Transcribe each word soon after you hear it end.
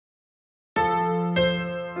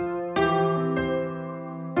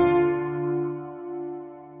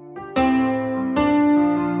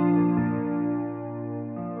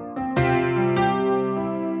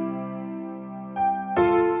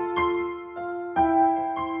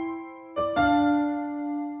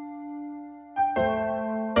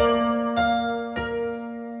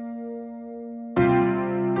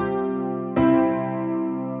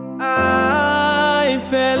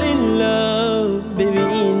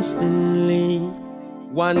instantly.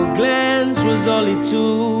 One glance was all it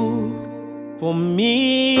took for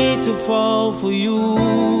me to fall for you.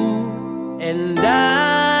 And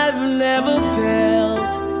I've never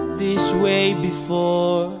felt this way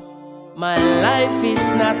before. My life is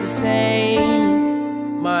not the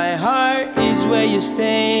same. My heart is where you're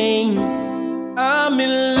staying. I'm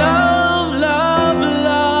in love, love,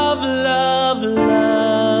 love, love, love.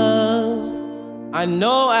 I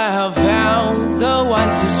know I have found the one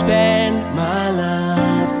to spend my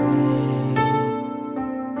life with.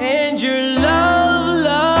 And your love,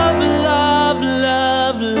 love, love,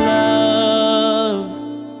 love, love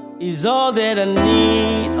is all that I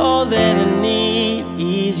need. All that I need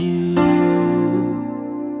is you.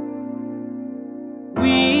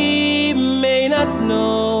 We may not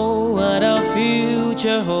know what our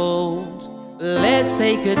future holds. Let's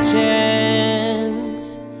take a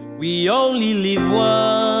chance. We only live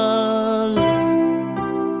once.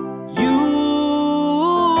 You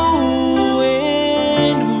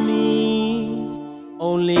and me,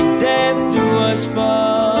 only death do us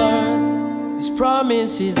part. This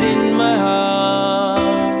promise is in my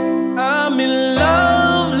heart. I'm in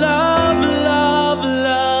love, love, love,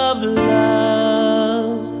 love,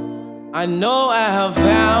 love. I know I have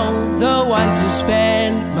found the one to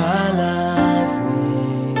spend my life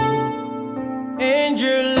with. And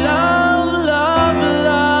your love, love,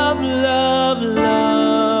 love, love,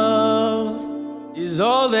 love is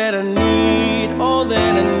all that I need. All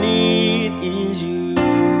that I need is you.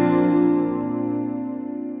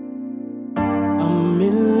 I'm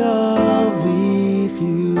in love with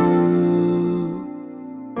you.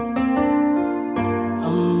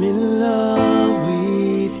 I'm in love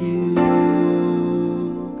with you.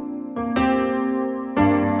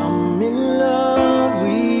 I'm in love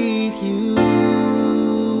with you.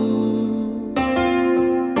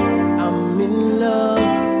 I'm in love,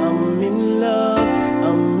 I'm in love,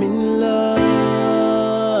 I'm in love.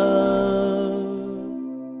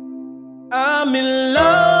 I'm in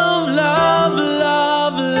love, love,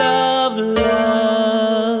 love, love,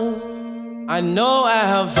 love. I know I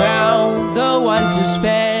have found the one to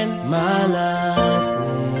spend my life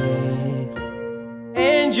with.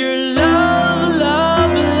 And your